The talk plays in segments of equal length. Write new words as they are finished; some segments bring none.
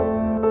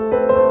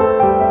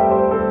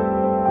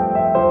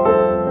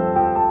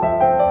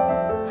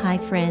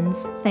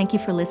friends. Thank you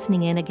for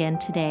listening in again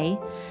today.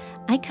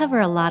 I cover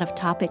a lot of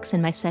topics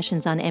in my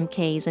sessions on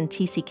MKs and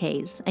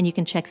TCKs, and you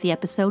can check the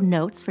episode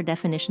notes for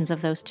definitions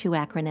of those two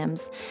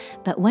acronyms.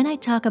 But when I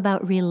talk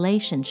about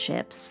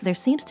relationships, there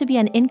seems to be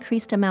an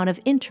increased amount of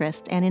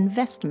interest and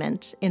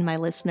investment in my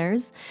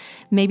listeners.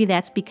 Maybe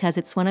that's because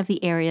it's one of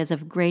the areas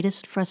of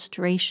greatest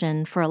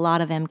frustration for a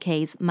lot of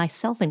MKs,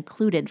 myself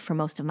included, for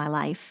most of my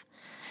life.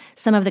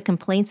 Some of the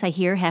complaints I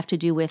hear have to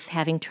do with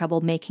having trouble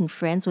making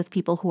friends with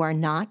people who are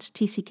not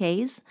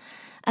TCKs.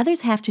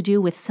 Others have to do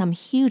with some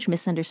huge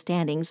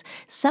misunderstandings,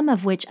 some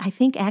of which I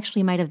think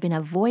actually might have been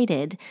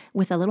avoided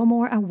with a little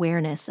more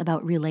awareness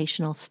about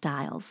relational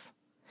styles.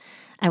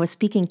 I was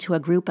speaking to a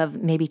group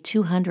of maybe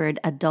 200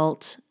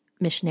 adult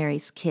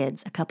missionaries'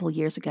 kids a couple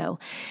years ago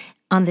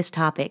on this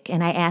topic,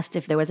 and I asked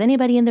if there was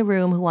anybody in the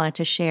room who wanted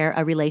to share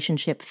a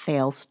relationship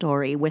fail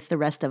story with the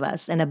rest of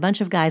us, and a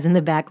bunch of guys in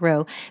the back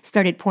row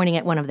started pointing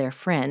at one of their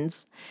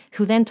friends,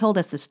 who then told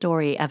us the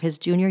story of his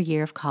junior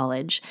year of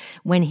college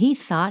when he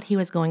thought he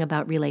was going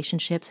about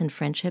relationships and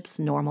friendships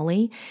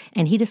normally,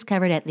 and he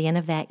discovered at the end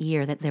of that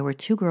year that there were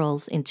two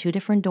girls in two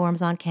different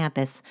dorms on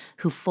campus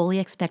who fully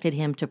expected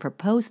him to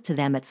propose to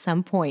them at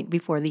some point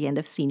before the end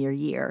of senior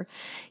year.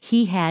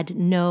 He had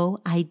no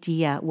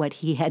idea what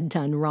he had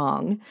done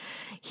wrong.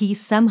 He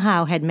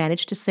somehow had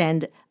managed to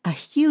send a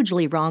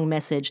hugely wrong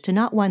message to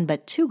not one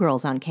but two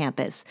girls on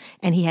campus,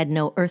 and he had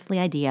no earthly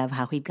idea of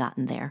how he'd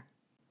gotten there.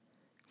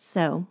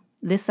 So,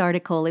 this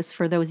article is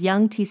for those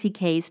young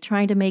TCKs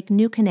trying to make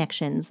new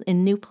connections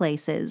in new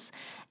places,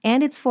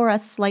 and it's for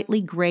us slightly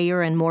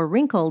grayer and more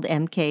wrinkled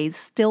MKs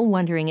still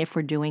wondering if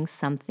we're doing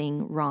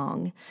something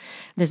wrong.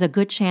 There's a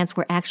good chance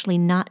we're actually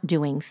not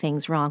doing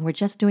things wrong, we're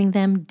just doing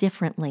them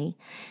differently.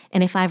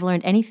 And if I've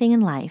learned anything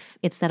in life,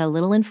 it's that a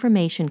little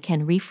information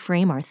can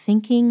reframe our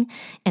thinking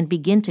and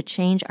begin to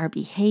change our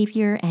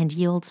behavior and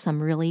yield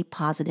some really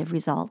positive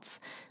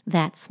results.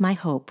 That's my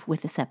hope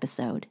with this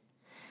episode.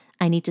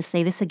 I need to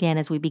say this again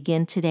as we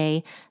begin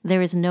today.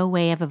 There is no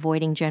way of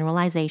avoiding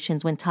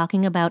generalizations when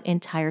talking about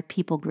entire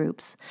people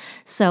groups.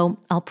 So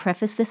I'll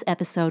preface this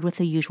episode with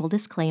the usual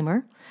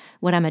disclaimer.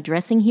 What I'm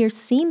addressing here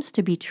seems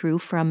to be true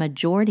for a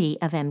majority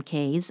of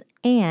MKs,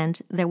 and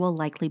there will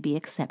likely be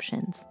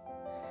exceptions.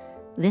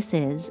 This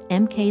is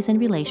MKs and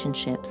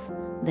Relationships,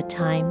 the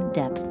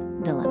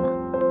Time-Depth Dilemma.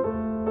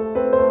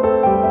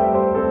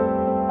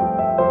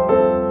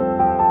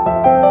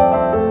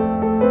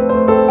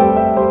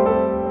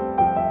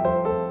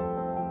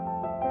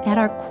 At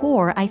our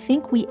core, I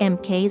think we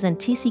MKs and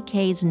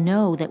TCKs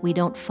know that we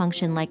don't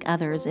function like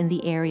others in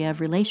the area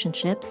of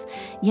relationships,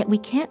 yet we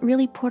can't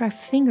really put our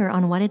finger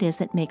on what it is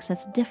that makes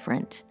us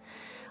different.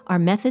 Our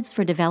methods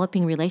for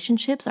developing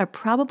relationships are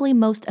probably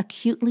most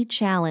acutely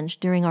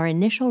challenged during our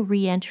initial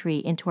re-entry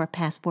into our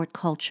passport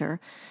culture,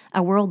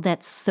 a world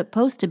that's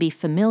supposed to be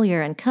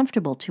familiar and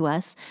comfortable to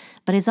us,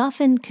 but is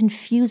often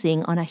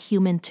confusing on a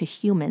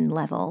human-to-human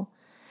level.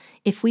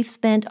 If we've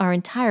spent our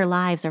entire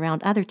lives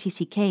around other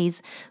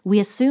TCKs,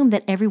 we assume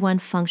that everyone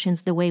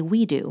functions the way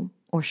we do,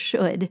 or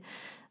should,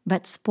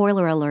 but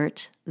spoiler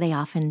alert, they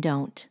often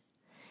don't.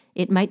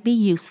 It might be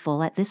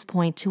useful at this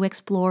point to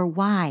explore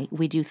why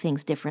we do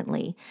things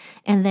differently,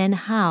 and then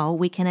how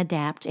we can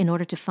adapt in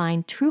order to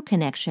find true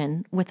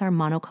connection with our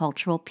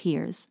monocultural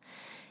peers.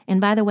 And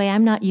by the way,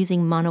 I'm not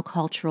using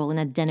monocultural in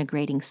a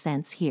denigrating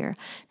sense here,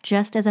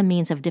 just as a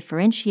means of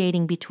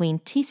differentiating between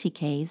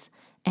TCKs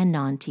and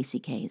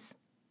non-TCKs.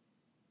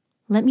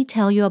 Let me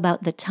tell you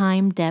about the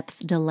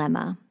time-depth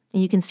dilemma.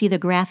 You can see the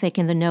graphic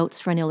in the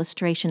notes for an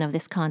illustration of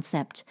this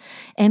concept.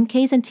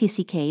 MKs and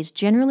TCKs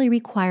generally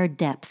require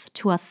depth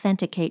to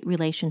authenticate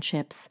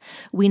relationships.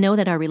 We know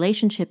that our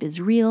relationship is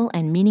real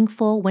and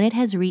meaningful when it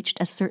has reached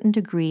a certain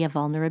degree of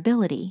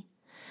vulnerability.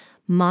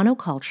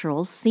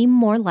 Monoculturals seem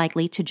more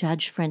likely to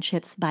judge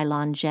friendships by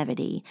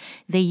longevity.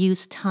 They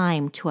use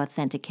time to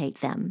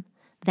authenticate them.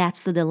 That's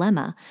the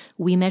dilemma.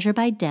 We measure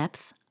by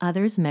depth,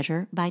 others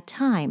measure by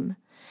time.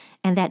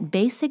 And that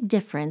basic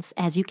difference,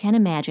 as you can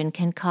imagine,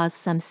 can cause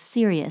some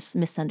serious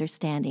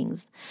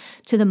misunderstandings.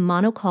 To the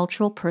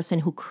monocultural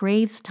person who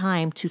craves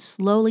time to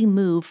slowly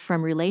move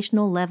from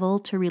relational level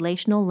to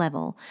relational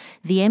level,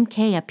 the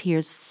MK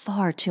appears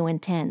far too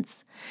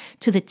intense.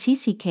 To the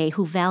TCK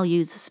who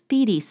values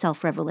speedy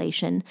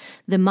self-revelation,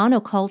 the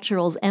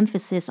monocultural's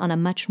emphasis on a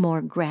much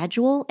more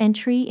gradual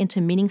entry into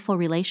meaningful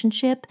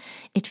relationship,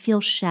 it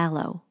feels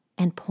shallow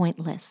and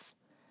pointless.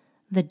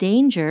 The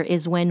danger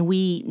is when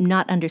we,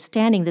 not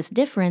understanding this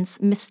difference,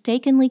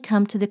 mistakenly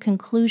come to the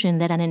conclusion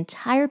that an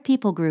entire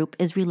people group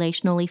is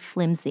relationally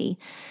flimsy,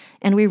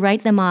 and we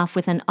write them off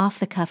with an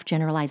off-the-cuff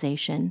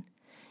generalization.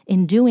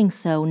 In doing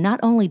so, not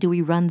only do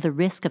we run the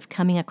risk of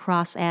coming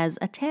across as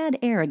a tad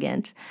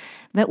arrogant,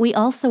 but we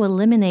also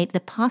eliminate the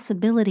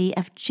possibility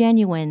of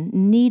genuine,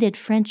 needed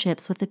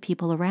friendships with the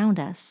people around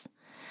us.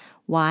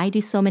 Why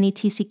do so many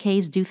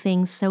TCKs do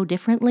things so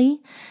differently?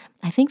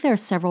 I think there are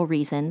several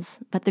reasons,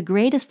 but the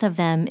greatest of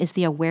them is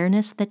the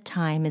awareness that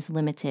time is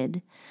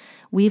limited.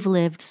 We've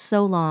lived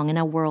so long in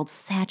a world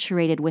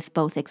saturated with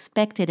both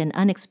expected and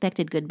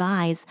unexpected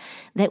goodbyes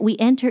that we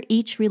enter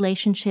each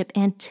relationship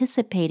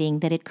anticipating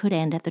that it could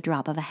end at the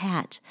drop of a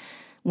hat,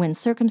 when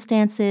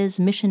circumstances,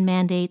 mission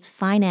mandates,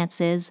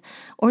 finances,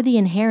 or the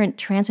inherent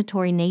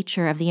transitory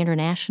nature of the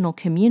international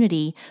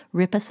community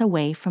rip us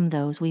away from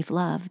those we've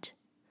loved.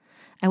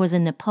 I was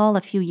in Nepal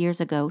a few years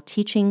ago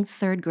teaching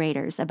third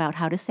graders about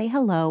how to say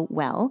hello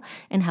well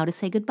and how to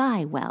say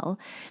goodbye well.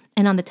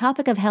 And on the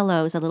topic of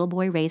hellos, a little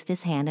boy raised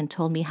his hand and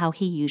told me how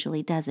he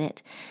usually does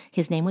it.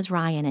 His name was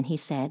Ryan, and he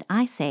said,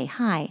 "I say,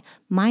 hi,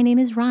 my name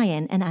is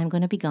Ryan, and I'm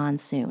going to be gone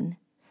soon."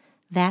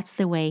 That's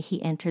the way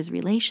he enters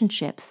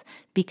relationships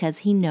because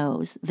he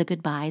knows the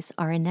goodbyes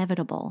are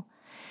inevitable.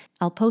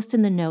 I'll post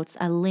in the notes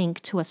a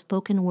link to a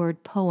spoken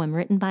word poem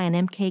written by an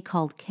MK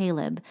called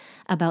Caleb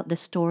about the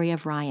story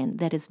of Ryan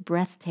that is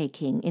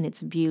breathtaking in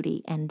its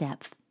beauty and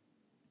depth.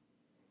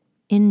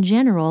 In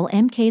general,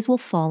 MKs will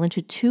fall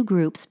into two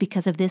groups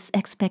because of this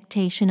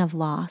expectation of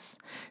loss.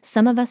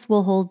 Some of us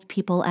will hold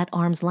people at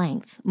arm's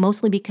length,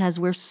 mostly because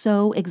we're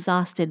so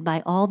exhausted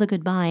by all the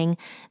goodbying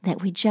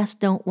that we just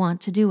don't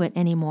want to do it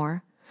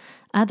anymore.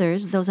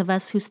 Others, those of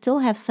us who still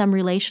have some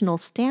relational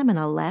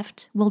stamina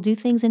left, will do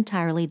things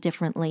entirely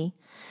differently.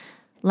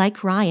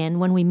 Like Ryan,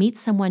 when we meet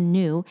someone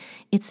new,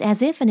 it's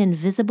as if an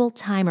invisible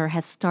timer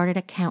has started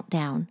a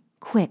countdown.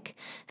 Quick,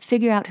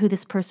 figure out who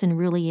this person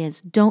really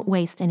is. Don't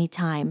waste any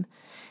time.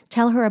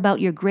 Tell her about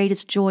your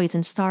greatest joys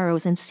and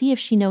sorrows and see if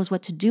she knows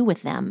what to do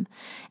with them.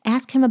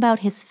 Ask him about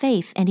his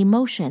faith and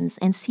emotions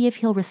and see if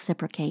he'll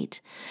reciprocate.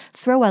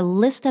 Throw a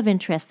list of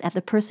interests at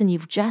the person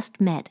you've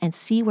just met and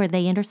see where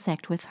they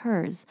intersect with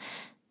hers.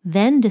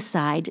 Then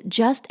decide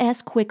just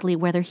as quickly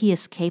whether he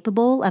is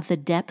capable of the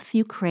depth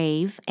you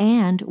crave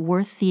and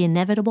worth the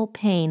inevitable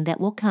pain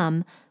that will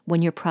come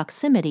when your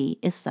proximity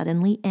is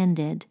suddenly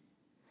ended.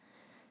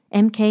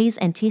 MKs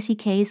and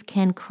TCKs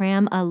can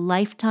cram a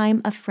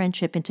lifetime of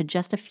friendship into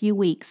just a few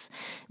weeks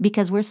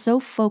because we're so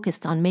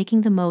focused on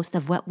making the most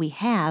of what we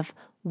have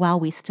while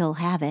we still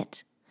have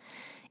it.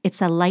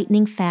 It's a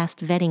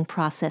lightning-fast vetting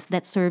process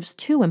that serves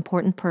two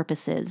important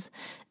purposes: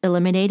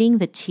 eliminating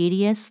the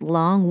tedious,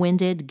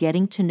 long-winded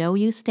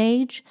getting-to-know-you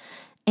stage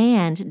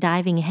and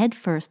diving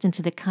headfirst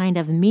into the kind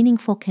of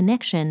meaningful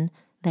connection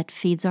that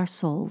feeds our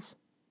souls.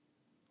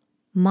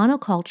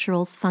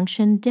 Monoculturals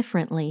function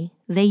differently.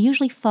 They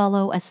usually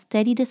follow a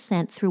steady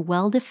descent through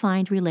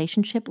well-defined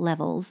relationship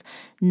levels,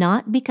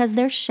 not because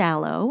they're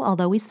shallow,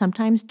 although we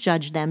sometimes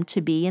judge them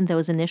to be in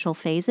those initial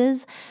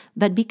phases,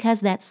 but because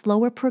that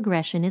slower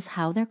progression is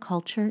how their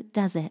culture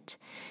does it.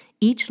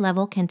 Each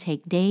level can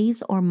take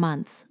days or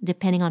months,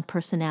 depending on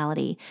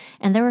personality,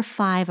 and there are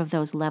 5 of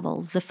those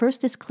levels. The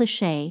first is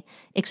cliché,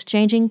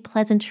 exchanging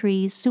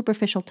pleasantries,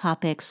 superficial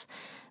topics.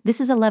 This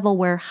is a level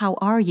where "how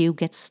are you"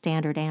 gets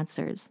standard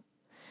answers.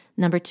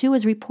 Number 2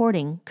 is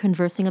reporting,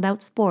 conversing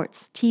about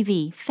sports,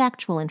 TV,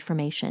 factual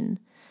information.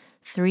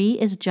 3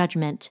 is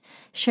judgment,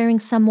 sharing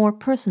some more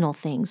personal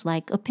things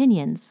like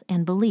opinions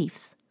and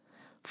beliefs.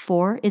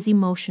 4 is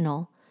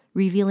emotional,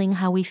 revealing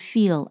how we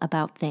feel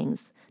about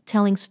things,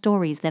 telling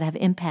stories that have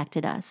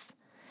impacted us.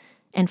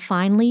 And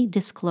finally,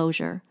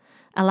 disclosure,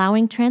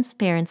 allowing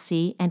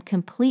transparency and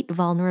complete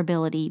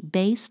vulnerability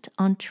based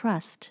on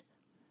trust.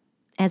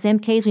 As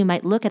MKs, we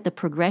might look at the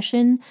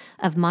progression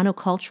of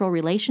monocultural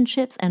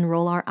relationships and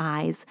roll our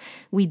eyes.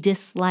 We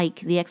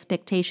dislike the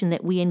expectation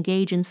that we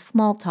engage in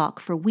small talk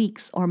for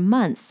weeks or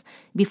months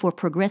before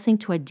progressing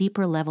to a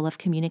deeper level of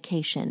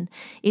communication.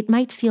 It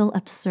might feel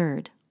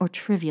absurd or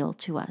trivial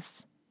to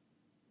us.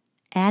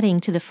 Adding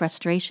to the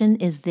frustration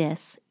is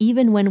this: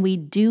 even when we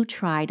do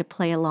try to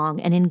play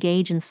along and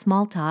engage in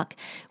small talk,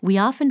 we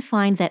often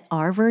find that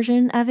our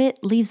version of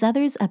it leaves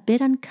others a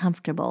bit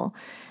uncomfortable,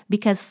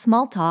 because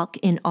small talk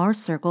in our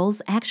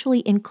circles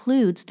actually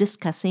includes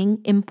discussing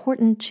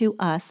important to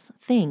us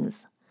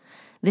things.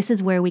 This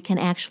is where we can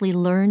actually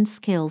learn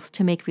skills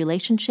to make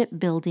relationship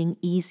building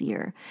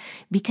easier,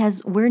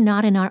 because we're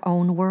not in our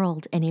own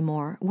world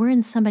anymore. We're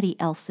in somebody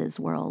else's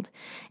world.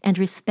 And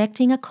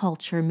respecting a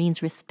culture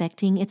means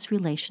respecting its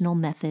relational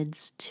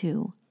methods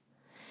too.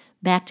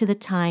 Back to the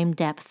time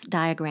depth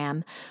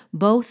diagram.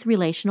 Both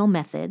relational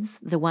methods,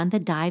 the one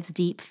that dives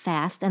deep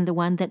fast and the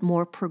one that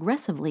more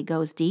progressively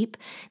goes deep,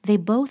 they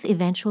both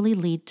eventually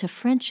lead to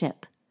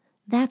friendship.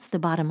 That's the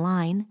bottom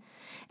line.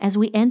 As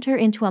we enter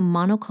into a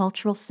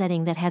monocultural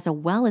setting that has a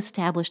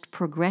well-established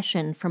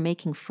progression for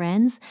making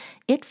friends,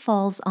 it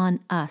falls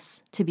on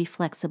us to be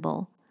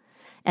flexible.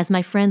 As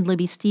my friend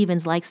Libby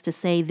Stevens likes to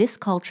say, this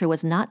culture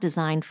was not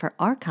designed for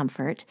our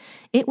comfort.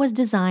 It was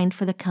designed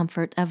for the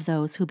comfort of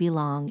those who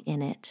belong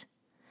in it.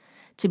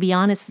 To be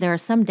honest, there are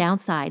some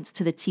downsides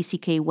to the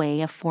TCK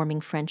way of forming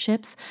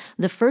friendships.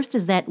 The first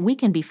is that we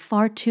can be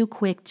far too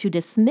quick to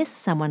dismiss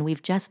someone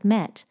we've just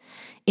met.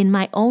 In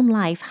my own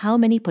life, how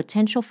many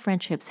potential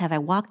friendships have I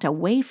walked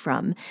away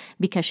from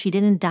because she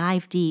didn't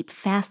dive deep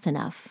fast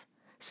enough?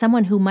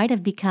 Someone who might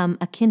have become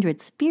a kindred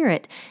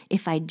spirit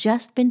if I'd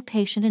just been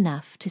patient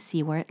enough to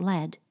see where it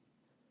led.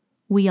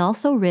 We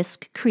also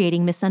risk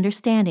creating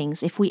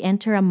misunderstandings if we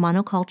enter a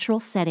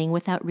monocultural setting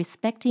without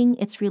respecting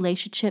its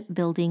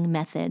relationship-building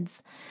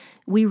methods.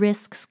 We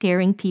risk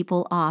scaring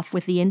people off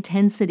with the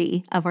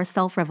intensity of our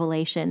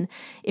self-revelation.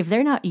 If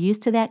they're not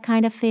used to that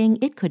kind of thing,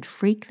 it could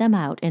freak them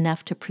out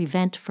enough to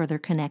prevent further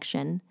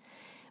connection.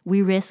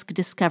 We risk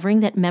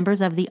discovering that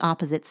members of the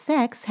opposite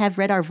sex have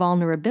read our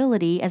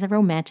vulnerability as a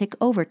romantic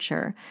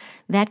overture.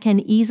 That can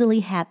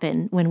easily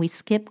happen when we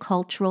skip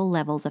cultural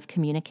levels of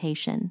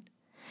communication.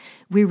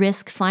 We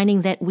risk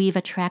finding that we've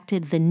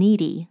attracted the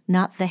needy,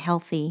 not the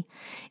healthy.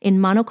 In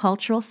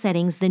monocultural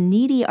settings, the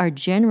needy are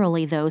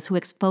generally those who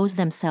expose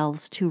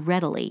themselves too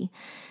readily.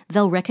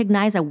 They'll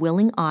recognize a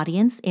willing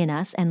audience in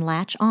us and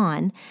latch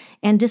on,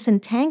 and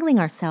disentangling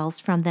ourselves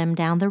from them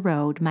down the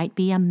road might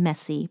be a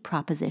messy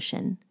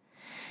proposition.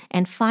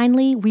 And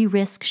finally, we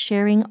risk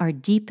sharing our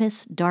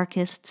deepest,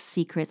 darkest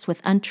secrets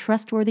with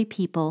untrustworthy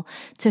people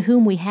to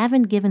whom we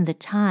haven't given the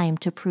time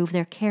to prove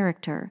their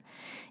character.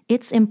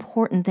 It's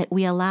important that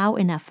we allow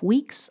enough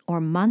weeks or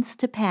months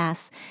to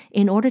pass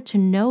in order to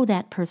know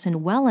that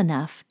person well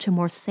enough to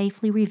more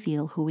safely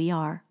reveal who we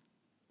are.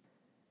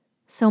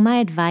 So my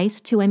advice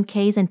to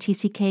MKs and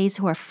TCKs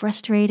who are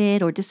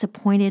frustrated or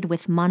disappointed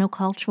with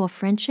monocultural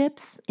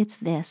friendships, it's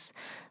this.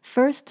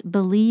 First,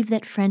 believe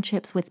that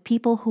friendships with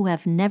people who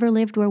have never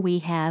lived where we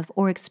have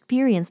or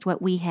experienced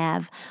what we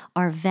have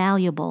are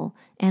valuable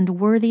and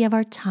worthy of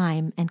our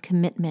time and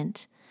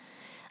commitment.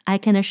 I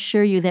can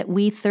assure you that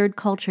we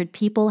third-cultured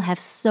people have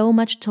so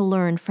much to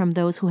learn from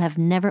those who have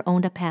never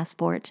owned a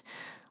passport,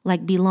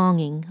 like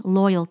belonging,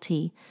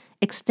 loyalty,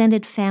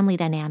 extended family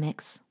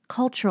dynamics,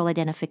 cultural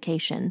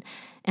identification,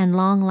 and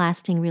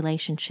long-lasting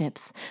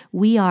relationships.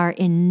 We are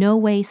in no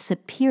way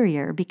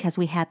superior because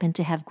we happen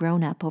to have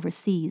grown up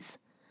overseas.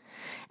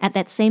 At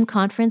that same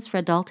conference for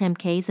adult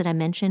MKs that I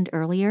mentioned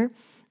earlier,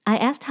 I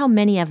asked how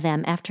many of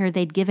them, after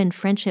they'd given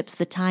friendships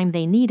the time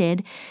they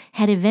needed,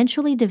 had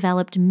eventually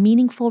developed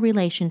meaningful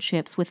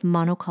relationships with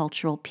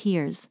monocultural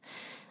peers.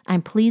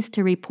 I'm pleased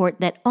to report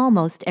that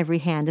almost every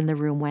hand in the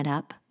room went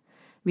up.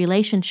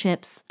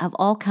 Relationships of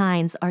all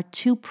kinds are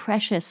too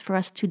precious for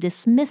us to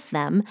dismiss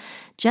them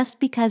just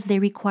because they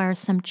require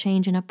some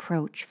change in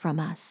approach from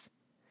us.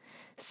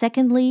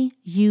 Secondly,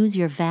 use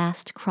your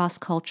vast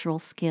cross-cultural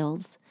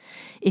skills.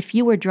 If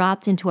you were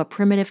dropped into a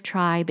primitive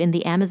tribe in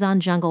the Amazon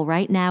jungle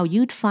right now,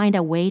 you'd find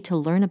a way to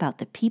learn about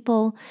the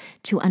people,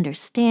 to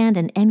understand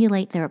and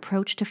emulate their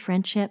approach to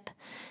friendship.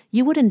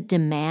 You wouldn't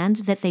demand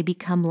that they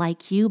become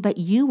like you, but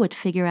you would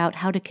figure out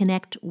how to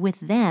connect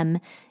with them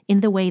in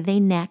the way they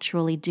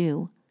naturally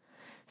do.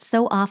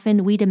 So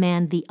often we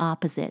demand the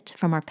opposite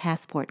from our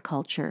passport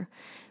culture.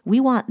 We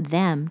want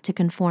them to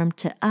conform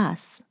to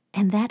us,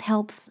 and that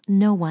helps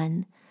no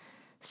one.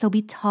 So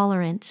be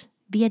tolerant,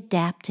 be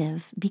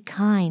adaptive, be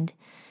kind,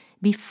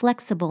 be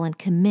flexible and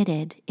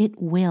committed.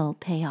 It will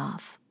pay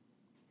off.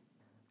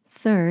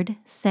 Third,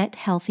 set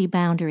healthy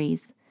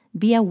boundaries.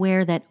 Be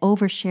aware that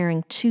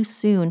oversharing too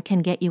soon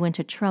can get you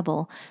into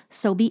trouble,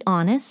 so be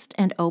honest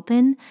and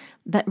open,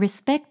 but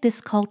respect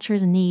this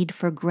culture's need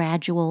for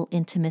gradual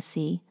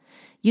intimacy.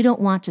 You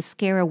don't want to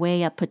scare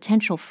away a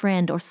potential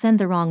friend or send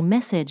the wrong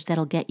message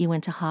that'll get you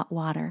into hot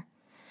water.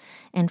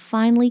 And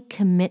finally,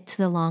 commit to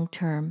the long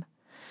term.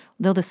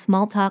 Though the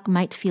small talk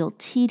might feel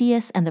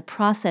tedious and the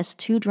process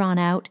too drawn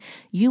out,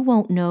 you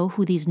won't know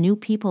who these new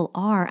people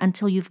are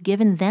until you've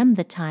given them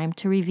the time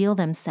to reveal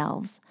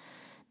themselves.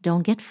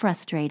 Don't get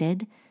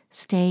frustrated.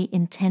 Stay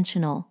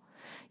intentional.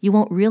 You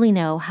won't really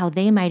know how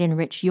they might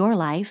enrich your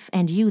life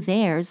and you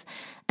theirs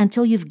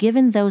until you've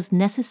given those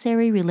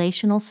necessary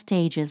relational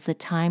stages the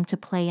time to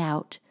play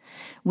out.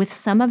 With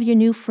some of your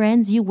new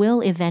friends, you will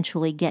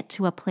eventually get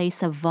to a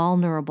place of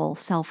vulnerable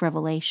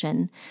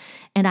self-revelation.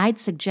 And I'd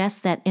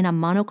suggest that in a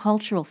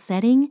monocultural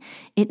setting,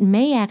 it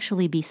may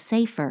actually be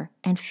safer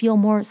and feel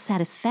more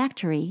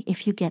satisfactory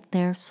if you get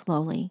there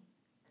slowly.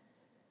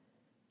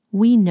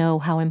 We know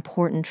how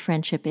important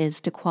friendship is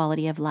to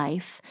quality of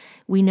life.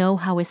 We know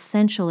how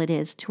essential it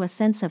is to a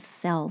sense of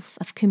self,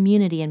 of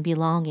community and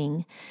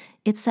belonging.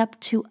 It's up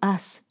to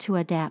us to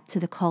adapt to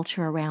the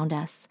culture around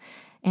us.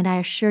 And I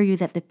assure you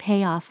that the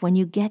payoff when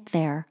you get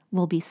there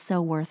will be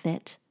so worth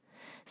it.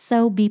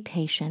 So be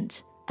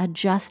patient,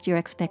 adjust your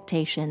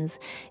expectations,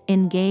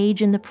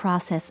 engage in the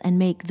process and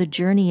make the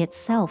journey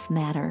itself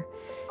matter.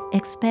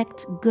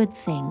 Expect good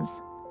things,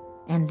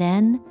 and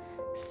then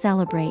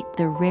celebrate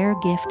the rare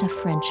gift of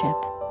friendship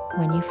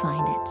when you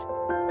find it.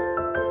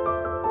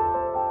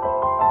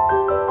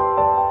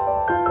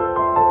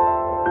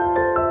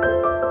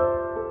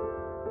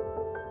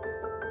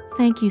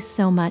 Thank you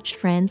so much,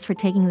 friends, for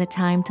taking the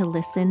time to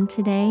listen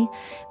today.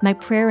 My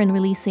prayer in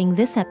releasing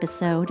this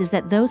episode is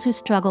that those who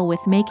struggle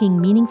with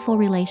making meaningful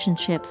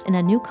relationships in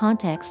a new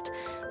context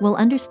will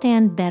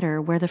understand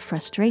better where the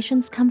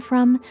frustrations come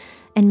from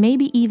and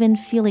maybe even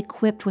feel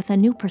equipped with a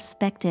new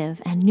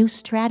perspective and new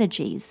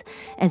strategies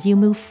as you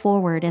move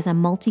forward as a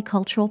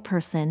multicultural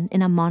person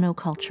in a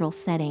monocultural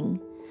setting.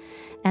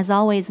 As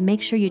always,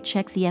 make sure you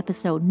check the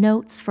episode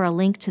notes for a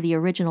link to the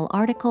original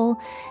article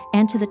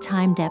and to the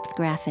time depth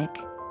graphic.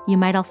 You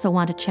might also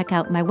want to check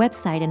out my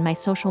website and my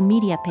social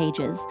media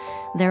pages.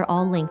 They're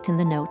all linked in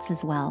the notes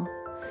as well.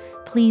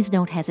 Please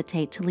don't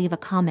hesitate to leave a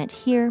comment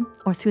here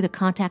or through the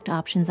contact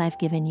options I've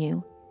given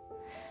you.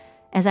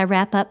 As I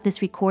wrap up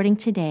this recording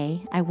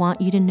today, I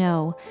want you to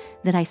know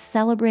that I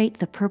celebrate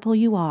the purple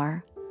you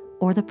are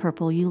or the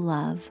purple you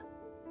love.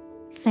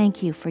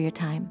 Thank you for your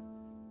time.